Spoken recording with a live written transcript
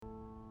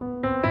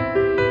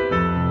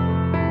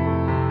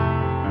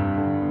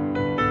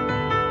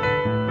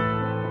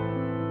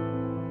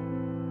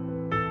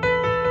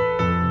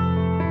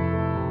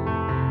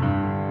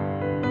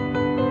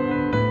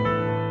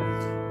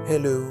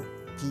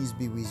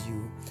with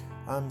you.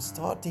 I'm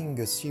starting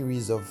a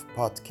series of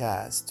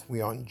podcasts.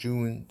 We are in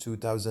June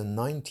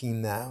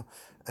 2019 now,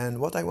 and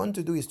what I want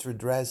to do is to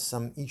address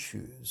some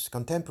issues,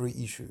 contemporary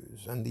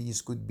issues, and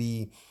these could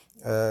be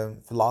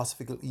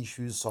philosophical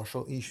issues,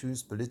 social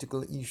issues,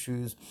 political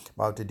issues,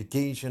 about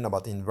education,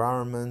 about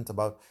environment,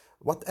 about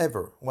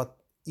whatever. What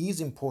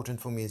is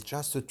important for me is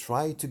just to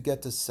try to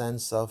get a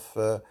sense of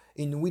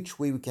in which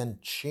way we can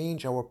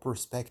change our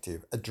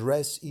perspective,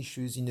 address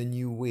issues in a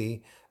new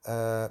way,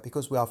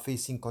 because we are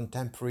facing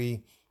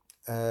contemporary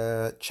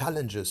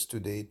challenges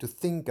today to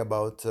think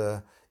about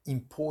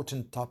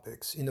important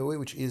topics in a way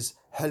which is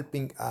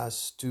helping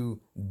us to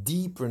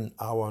deepen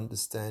our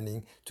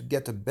understanding, to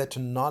get a better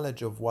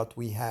knowledge of what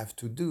we have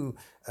to do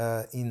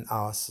in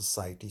our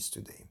societies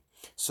today.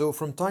 So,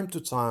 from time to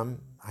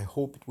time, I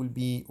hope it will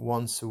be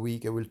once a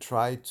week, I will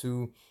try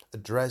to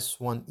address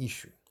one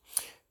issue.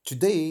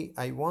 Today,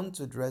 I want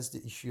to address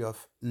the issue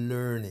of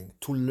learning,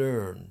 to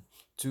learn,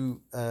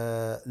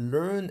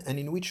 and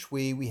in which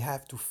way we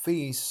have to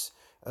face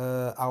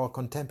our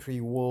contemporary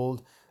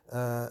world,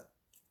 uh,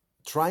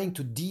 trying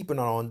to deepen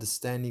our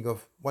understanding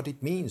of what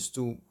it means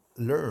to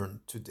learn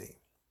today.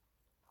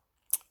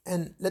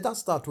 And let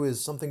us start with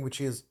something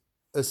which is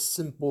a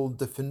simple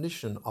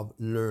definition of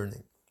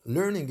learning.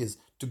 Learning is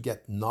to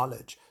get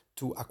knowledge,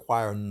 to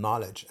acquire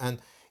knowledge, and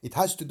it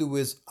has to do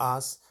with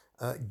us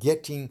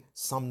getting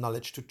some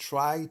knowledge to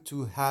try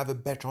to have a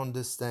better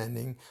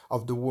understanding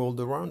of the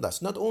world around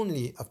us, not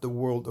only of the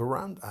world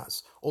around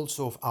us,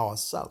 also of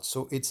ourselves.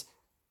 So it's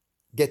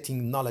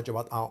getting knowledge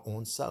about our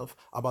own self,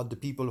 about the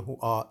people who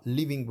are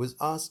living with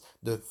us,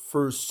 the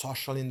first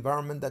social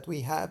environment that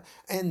we have,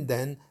 and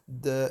then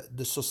the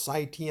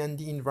society and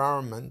the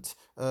environment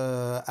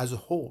as a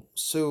whole.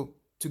 So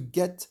to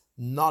get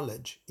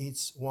knowledge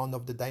is one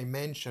of the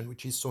dimension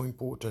which is so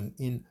important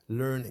in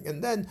learning.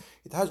 And then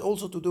it has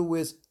also to do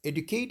with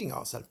educating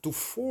ourselves, to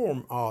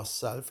form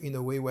ourselves in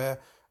a way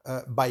where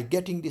by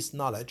getting this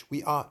knowledge,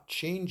 we are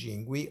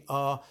changing, we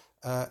are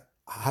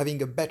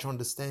having a better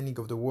understanding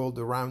of the world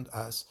around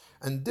us.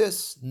 And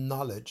this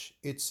knowledge,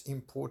 it's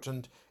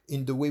important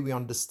in the way we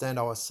understand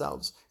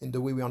ourselves, in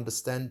the way we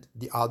understand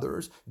the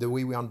others, the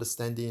way we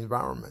understand the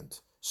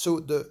environment. So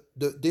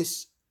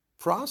this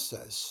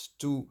process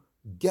to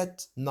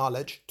get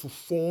knowledge, to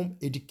form,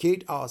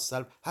 educate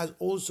ourselves, has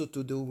also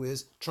to do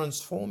with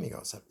transforming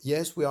ourselves.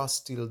 Yes, we are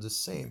still the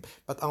same,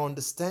 but our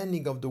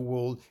understanding of the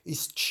world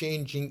is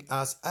changing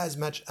us as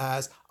much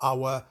as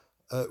our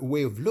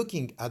way of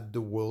looking at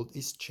the world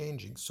is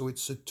changing. So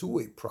it's a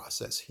two-way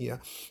process here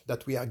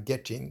that we are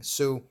getting.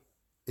 So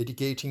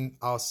educating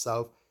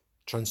ourselves,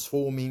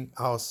 transforming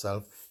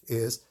ourselves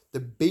is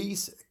the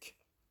basic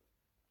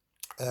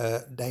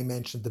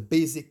dimension, the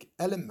basic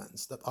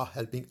elements that are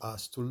helping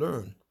us to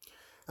learn.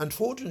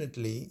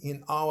 Unfortunately,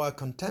 in our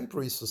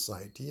contemporary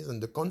societies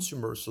and the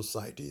consumer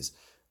societies,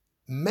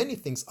 many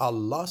things are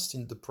lost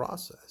in the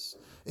process.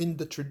 In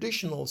the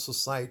traditional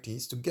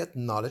societies, to get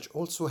knowledge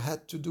also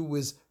had to do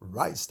with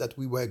rites that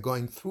we were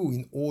going through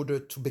in order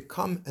to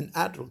become an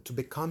adult, to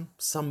become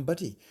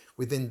somebody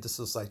within the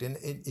society. And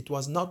it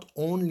was not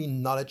only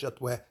knowledge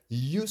that were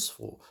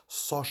useful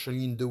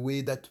socially in the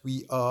way that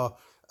we are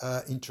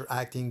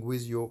interacting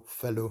with your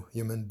fellow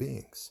human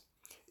beings.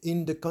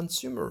 In the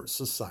consumer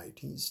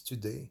societies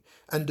today,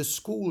 and the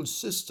school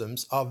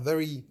systems are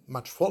very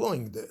much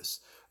following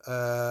this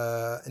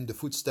in the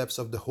footsteps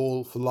of the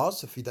whole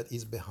philosophy that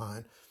is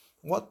behind.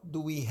 What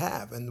do we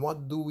have, and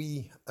what do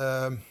we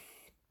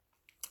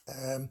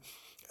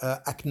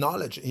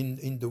acknowledge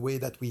in the way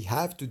that we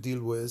have to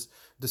deal with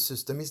the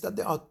system is that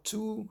there are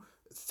two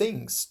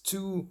things,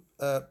 two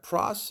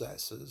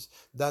processes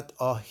that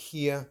are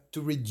here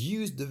to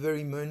reduce the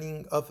very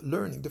meaning of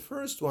learning. The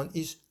first one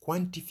is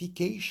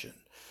quantification.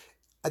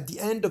 At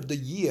the end of the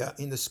year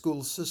in the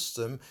school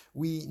system,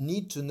 we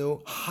need to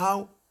know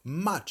how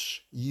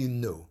much you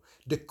know,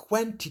 the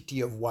quantity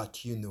of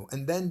what you know,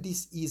 and then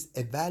this is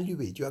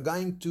evaluated. You are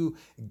going to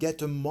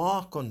get a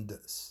mark on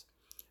this.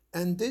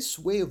 And this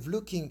way of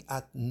looking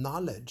at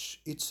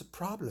knowledge, it's a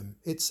problem.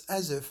 It's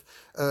as if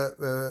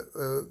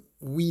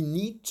we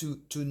need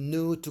to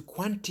know, to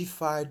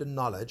quantify the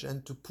knowledge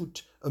and to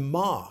put a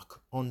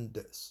mark on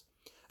this.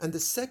 And the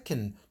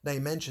second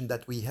dimension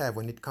that we have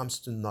when it comes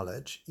to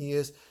knowledge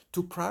is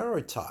to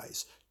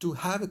prioritize, to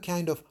have a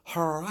kind of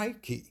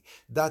hierarchy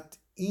that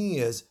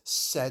is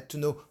set to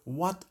know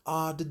what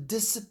are the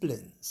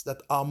disciplines that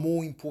are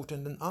more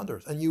important than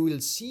others. And you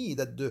will see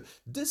that the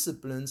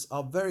disciplines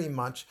are very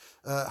much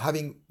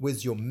having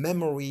with your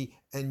memory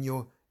and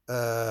your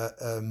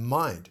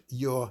mind,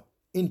 your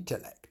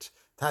intellect.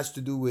 It has to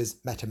do with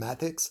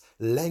mathematics,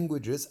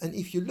 languages, and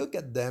if you look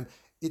at them,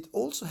 it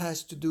also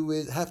has to do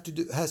with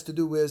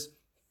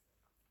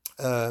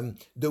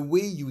the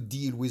way you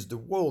deal with the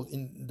world,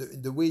 in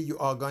the way you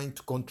are going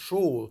to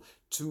control,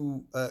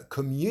 to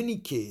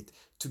communicate,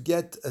 to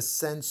get a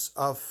sense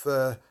of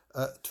to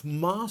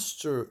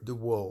master the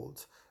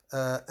world,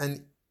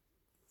 and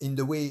in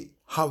the way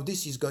how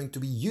this is going to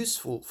be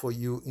useful for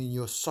you in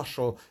your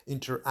social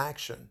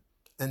interaction,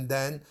 and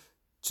then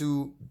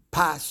to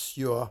pass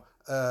your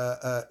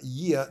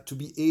year to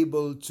be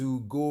able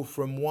to go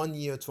from one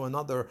year to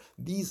another.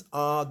 These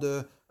are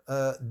the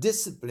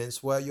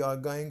disciplines where you are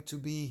going to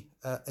be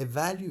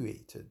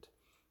evaluated.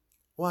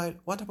 While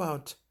what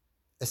about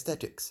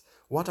aesthetics?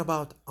 What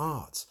about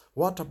arts?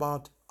 What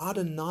about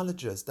other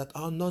knowledges that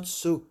are not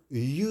so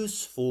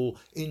useful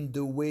in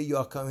the way you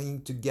are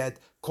going to get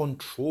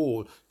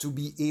control, to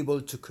be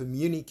able to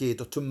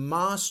communicate or to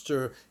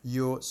master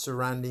your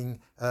surrounding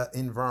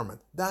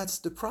environment? That's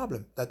the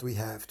problem that we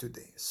have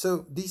today.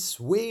 So this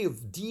way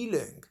of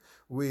dealing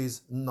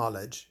with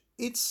knowledge,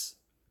 it's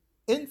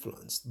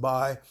influenced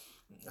by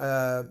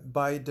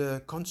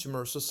the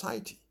consumer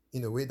society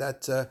in a way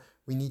that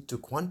we need to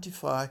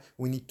quantify,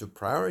 we need to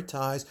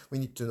prioritize, we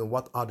need to know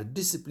what are the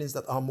disciplines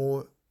that are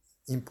more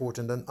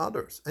important than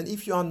others. And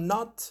if you are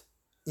not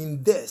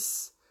in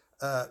this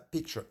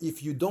picture,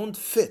 if you don't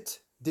fit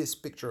this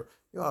picture,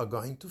 you are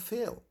going to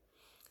fail.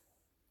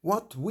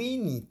 What we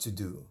need to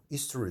do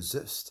is to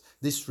resist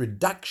this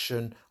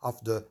reduction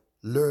of the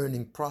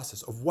learning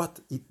process, of what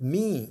it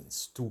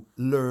means to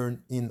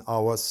learn in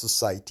our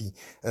society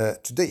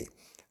today.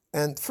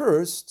 And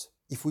first,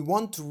 if we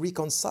want to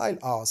reconcile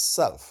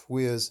ourselves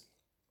with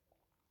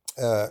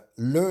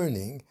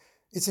learning,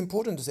 it's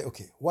important to say,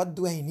 okay, what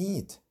do I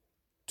need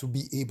to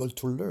be able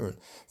to learn?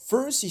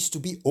 First is to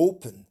be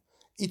open.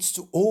 It's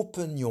to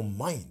open your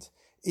mind.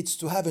 It's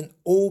to have an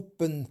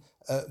open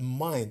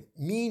mind,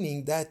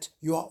 meaning that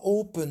you are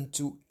open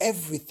to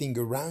everything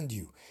around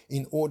you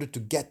in order to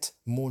get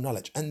more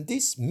knowledge. And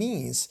this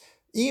means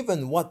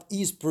even what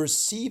is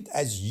perceived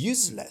as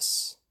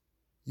useless,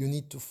 you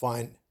need to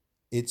find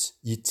its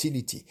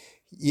utility,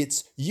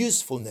 its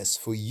usefulness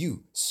for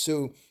you.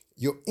 So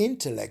your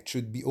intellect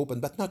should be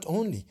open, but not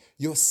only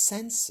your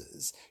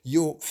senses,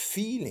 your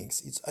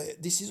feelings.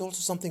 This is also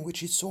something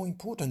which is so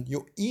important.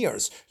 Your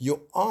ears, your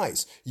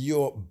eyes,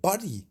 your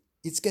body.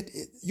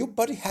 Your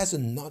body has a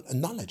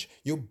knowledge.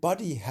 Your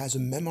body has a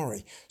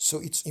memory. So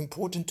it's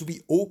important to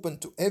be open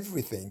to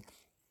everything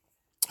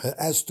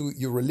as to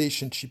your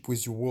relationship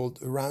with your world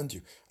around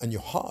you, and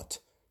your heart.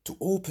 To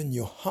open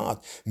your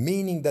heart,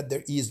 meaning that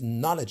there is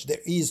knowledge,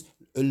 there is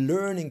a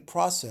learning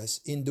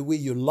process in the way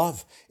you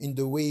love, in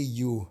the way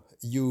you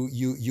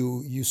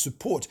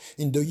support,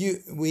 in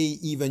the way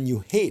even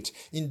you hate,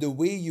 in the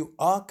way you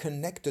are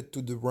connected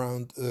to the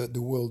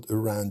world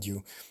around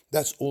you.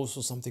 That's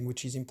also something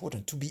which is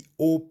important, to be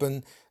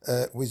open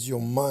with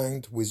your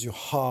mind, with your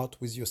heart,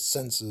 with your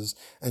senses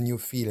and your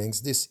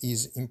feelings. This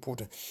is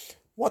important.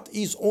 What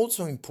is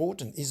also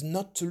important is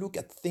not to look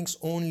at things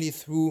only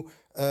through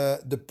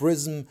the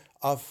prism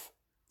of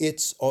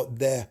its or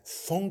their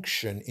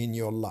function in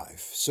your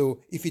life.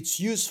 So if it's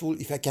useful,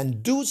 if I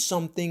can do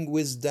something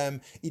with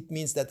them, it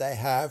means that I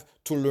have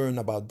to learn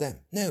about them.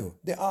 No,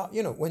 there are,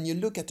 when you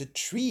look at a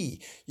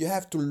tree, you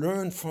have to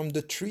learn from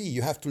the tree,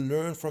 you have to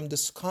learn from the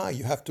sky,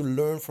 you have to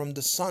learn from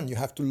the sun, you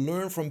have to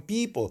learn from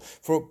people,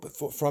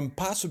 from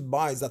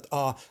passerbys that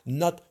are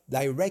not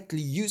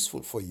directly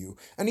useful for you.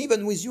 And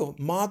even with your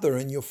mother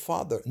and your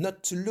father,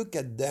 not to look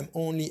at them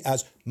only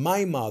as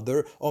my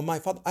mother or my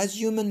father, as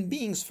human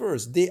beings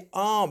first. They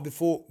are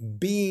before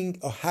being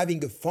or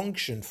having a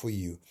function for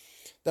you.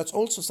 That's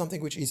also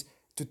something which is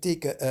to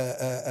take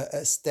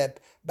a step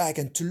back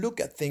and to look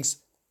at things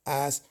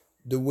as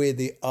the way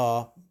they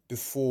are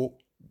before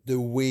the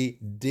way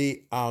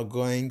they are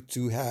going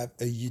to have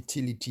a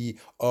utility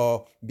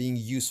or being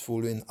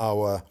useful in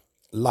our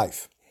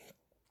life.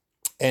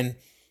 And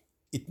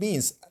it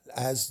means,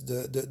 as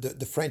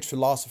the French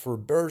philosopher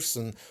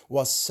Bergson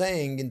was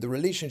saying, in the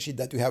relationship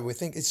that we have with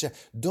things, it's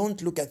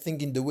don't look at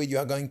things in the way you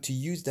are going to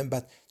use them,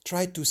 but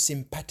try to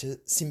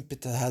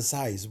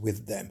sympathize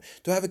with them,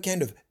 to have a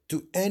kind of,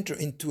 to enter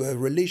into a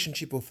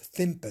relationship of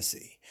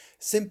sympathy.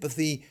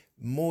 Sympathy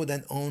more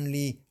than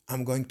only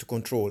I'm going to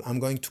control, I'm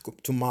going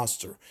to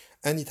master.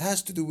 And it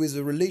has to do with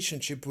a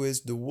relationship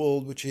with the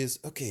world, which is,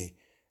 okay,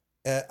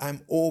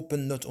 I'm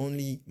open not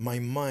only my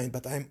mind,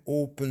 but I'm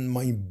open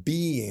my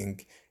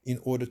being in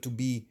order to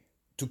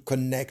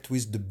connect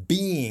with the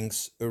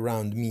beings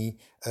around me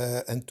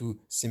and to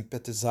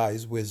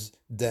sympathize with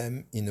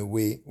them in a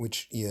way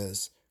which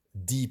is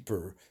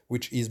deeper,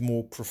 which is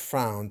more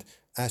profound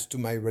as to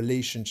my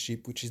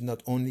relationship, which is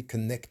not only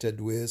connected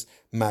with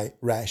my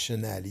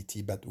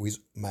rationality, but with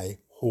my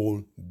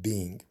whole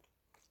being.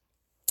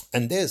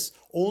 And this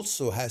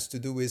also has to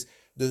do with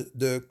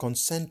the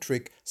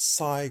concentric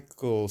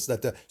cycles,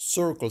 the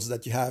circles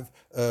that you have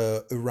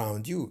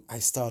around you. I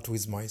start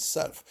with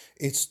myself.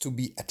 It's to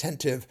be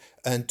attentive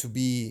and to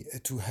be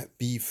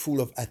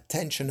full of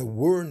attention,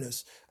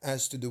 awareness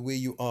as to the way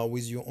you are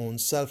with your own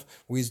self,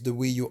 with the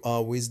way you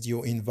are with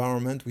your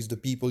environment, with the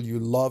people you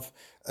love,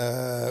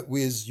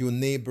 with your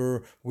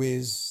neighbor,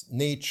 with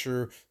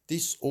nature.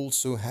 This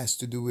also has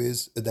to do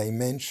with a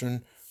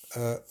dimension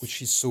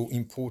which is so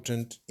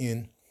important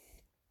in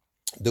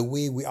the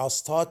way we are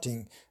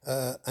starting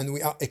and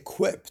we are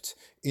equipped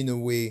in a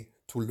way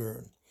to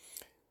learn.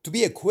 To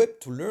be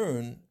equipped to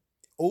learn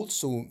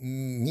also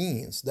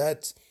means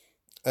that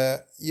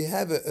you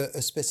have a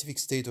specific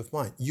state of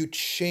mind. You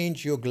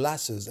change your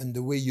glasses and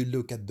the way you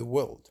look at the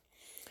world.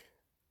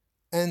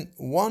 And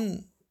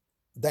one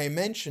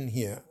dimension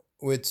here,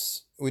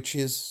 which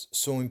is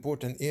so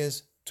important,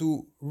 is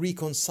to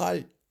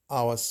reconcile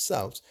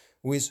ourselves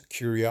with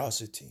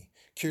curiosity.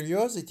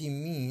 Curiosity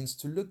means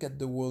to look at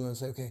the world and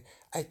say, okay,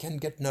 I can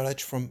get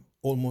knowledge from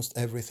almost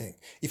everything.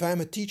 If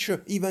I'm a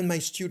teacher, even my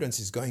students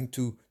is going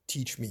to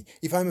teach me.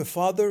 If I'm a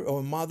father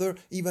or a mother,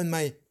 even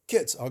my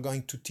kids are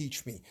going to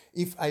teach me.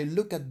 If I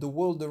look at the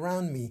world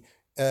around me,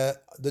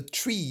 the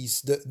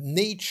trees, the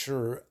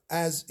nature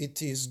as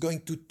it is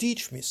going to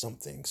teach me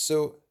something.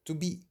 So to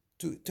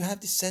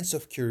have this sense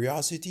of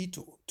curiosity,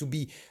 to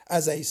be,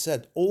 as I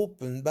said,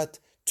 open, but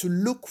to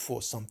look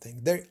for something.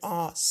 There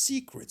are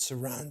secrets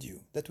around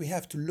you that we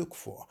have to look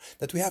for,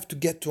 that we have to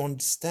get to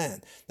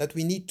understand, that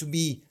we need to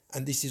be,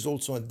 and this is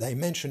also a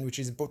dimension which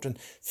is important,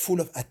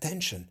 full of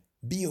attention.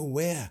 Be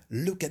aware,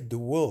 look at the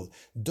world.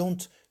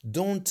 Don't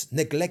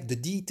neglect the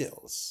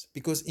details,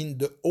 because in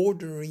the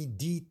ordinary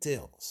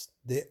details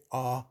there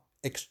are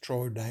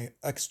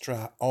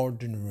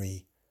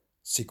extraordinary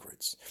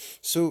secrets.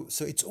 So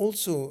it's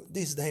also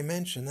this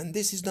dimension, and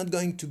this is not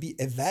going to be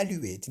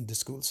evaluated in the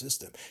school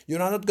system. You're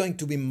not going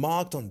to be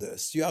marked on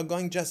this. You are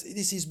going just,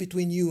 this is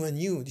between you and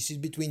you. This is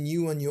between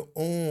you and your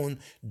own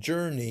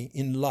journey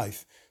in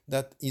life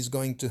that is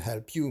going to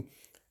help you.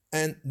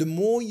 And the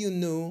more you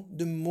know,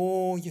 the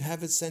more you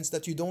have a sense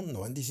that you don't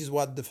know. And this is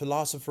what the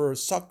philosopher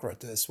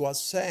Socrates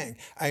was saying.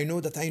 I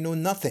know that I know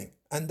nothing.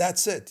 And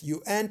that's it.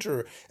 You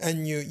enter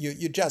and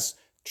you just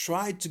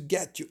try to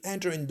get, you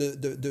enter in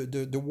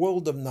the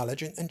world of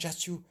knowledge, and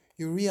just you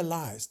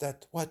realize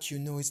that what you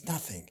know is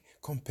nothing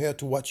compared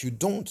to what you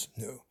don't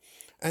know.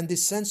 And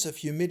this sense of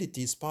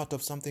humility is part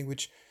of something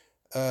which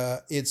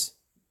is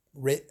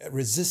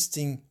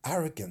resisting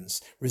arrogance,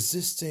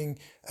 resisting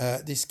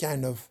this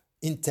kind of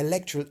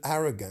intellectual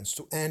arrogance,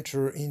 to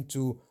enter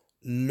into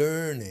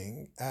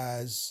learning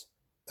as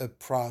a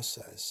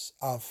process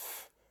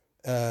of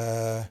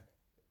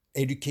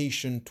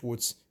education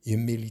towards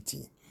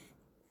humility.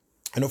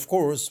 And of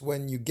course,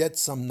 when you get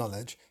some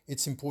knowledge,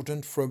 it's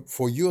important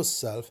for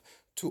yourself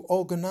to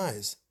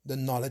organize the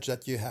knowledge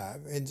that you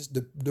have. And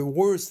the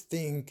worst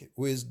thing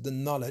with the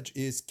knowledge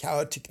is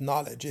chaotic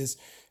knowledge, is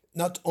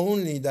not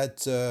only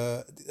that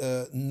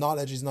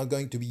knowledge is not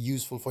going to be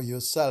useful for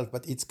yourself,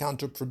 but it's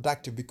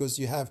counterproductive because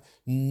you have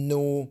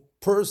no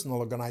personal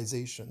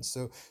organization.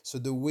 So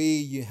the way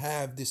you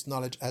have this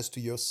knowledge as to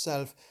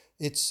yourself,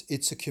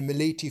 it's a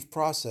cumulative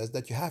process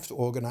that you have to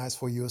organize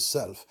for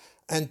yourself,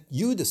 and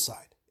you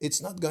decide. It's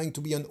not going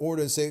to be an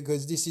order, say,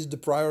 because this is the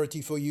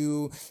priority for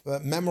you.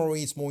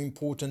 Memory is more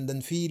important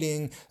than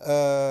feeling.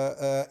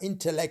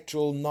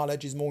 Intellectual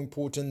knowledge is more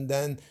important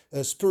than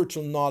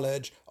spiritual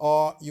knowledge.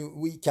 Or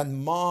we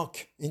can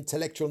mark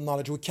intellectual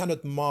knowledge. We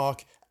cannot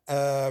mark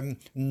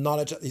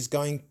knowledge that is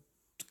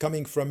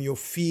coming from your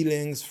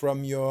feelings,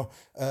 from your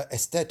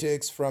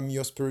aesthetics, from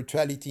your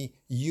spirituality.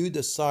 You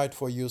decide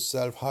for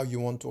yourself how you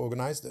want to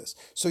organize this.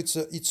 So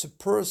it's a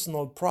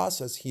personal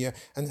process here,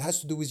 and it has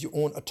to do with your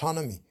own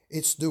autonomy.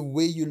 It's the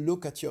way you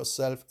look at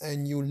yourself,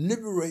 and you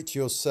liberate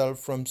yourself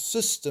from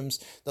systems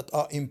that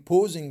are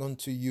imposing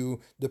onto you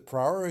the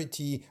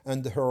priority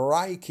and the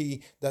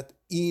hierarchy that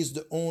is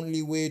the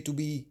only way to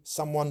be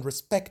someone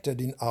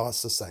respected in our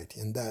society.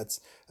 And that's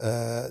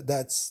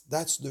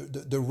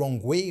the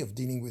wrong way of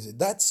dealing with it.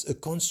 That's a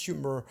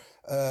consumer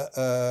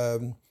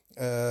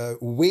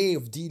way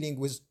of dealing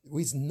with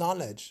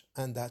knowledge,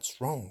 and that's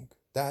wrong.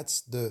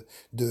 That's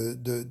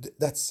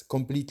that's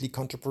completely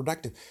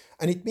counterproductive.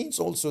 And it means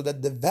also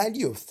that the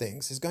value of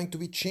things is going to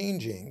be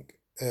changing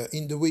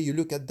in the way you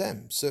look at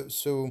them.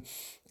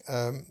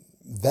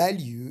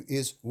 Value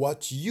is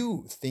what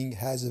you think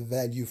has a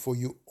value for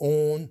your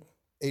own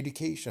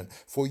education,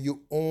 for your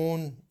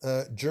own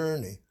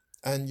journey.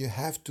 And you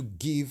have to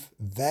give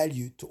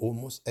value to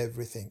almost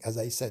everything. As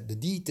I said, the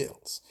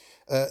details,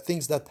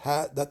 things that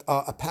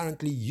are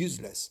apparently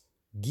useless,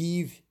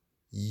 give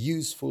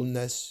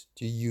usefulness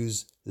to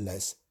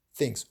useless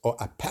things, or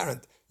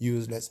apparent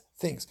useless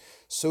things.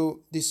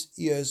 So this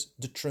is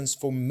the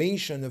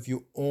transformation of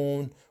your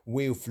own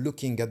way of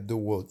looking at the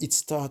world. It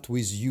starts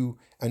with you,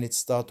 and it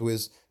starts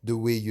with the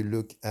way you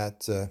look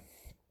at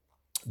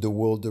the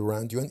world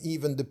around you, and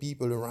even the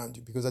people around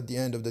you, because at the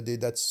end of the day,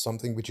 that's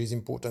something which is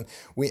important.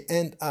 We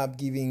end up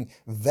giving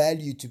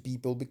value to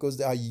people because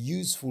they are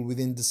useful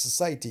within the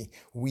society.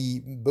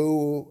 We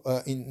bow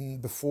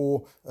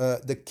before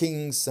the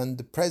kings and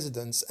the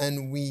presidents,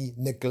 and we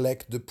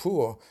neglect the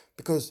poor,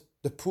 because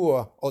the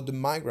poor or the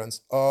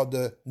migrants are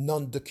the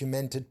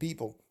non-documented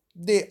people.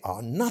 They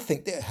are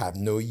nothing. They have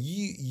no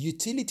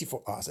utility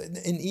for us,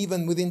 and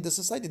even within the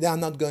society, they are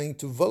not going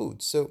to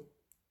vote. So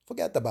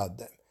forget about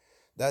them.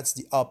 That's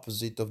the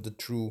opposite of the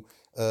true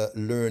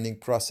learning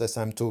process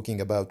I'm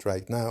talking about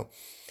right now.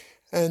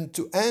 And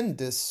to end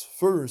this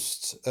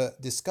first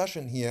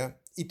discussion here,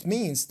 it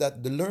means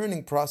that the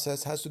learning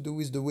process has to do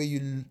with the way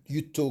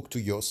you talk to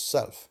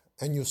yourself,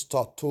 and you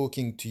start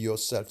talking to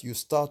yourself. You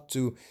start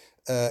to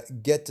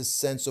get a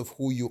sense of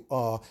who you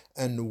are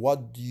and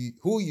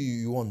who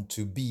you want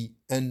to be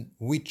and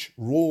which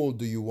role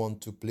do you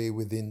want to play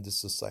within the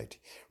society.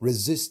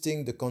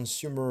 Resisting the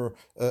consumer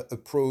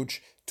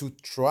approach to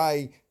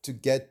try to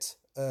get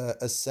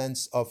a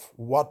sense of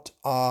what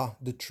are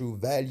the true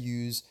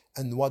values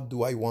and what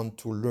do I want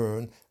to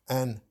learn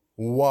and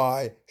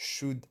why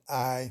should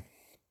I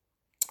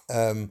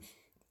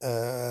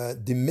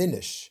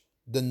diminish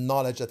the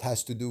knowledge that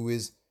has to do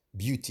with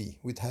beauty,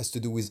 which has to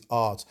do with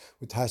art,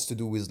 which has to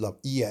do with love.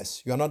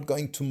 Yes, you are not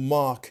going to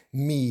mark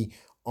me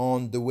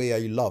on the way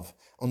I love,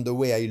 on the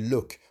way I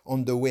look,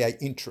 on the way I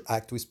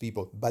interact with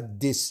people. But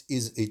this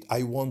is it.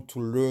 I want to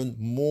learn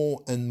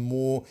more and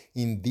more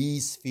in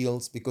these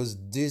fields because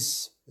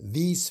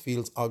these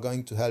fields are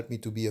going to help me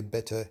to be a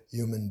better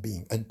human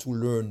being and to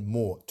learn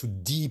more, to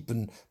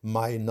deepen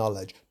my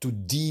knowledge, to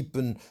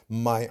deepen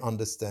my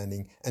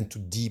understanding, and to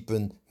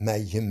deepen my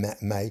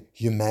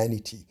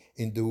humanity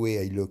in the way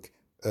I look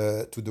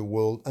to the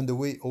world and the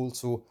way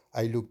also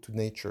I look to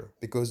nature.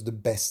 Because the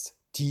best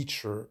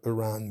teacher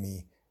around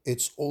me,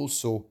 it's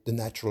also the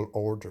natural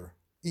order.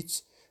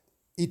 It's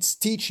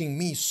teaching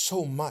me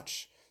so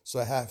much. So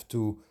I have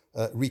to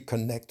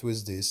reconnect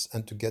with this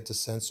and to get a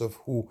sense of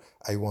who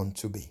I want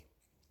to be.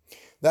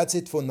 That's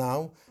it for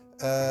now.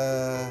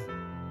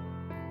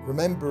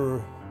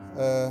 Remember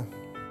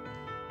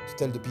to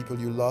tell the people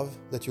you love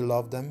that you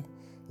love them.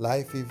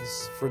 Life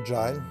is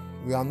fragile.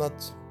 We are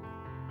not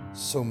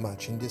so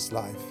much in this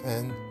life,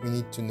 and we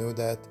need to know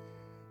that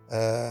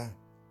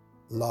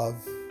love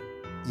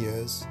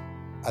is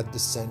at the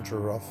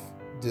center of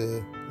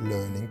the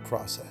learning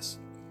process.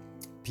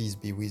 Peace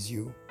be with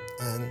you,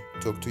 and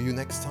talk to you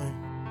next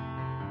time.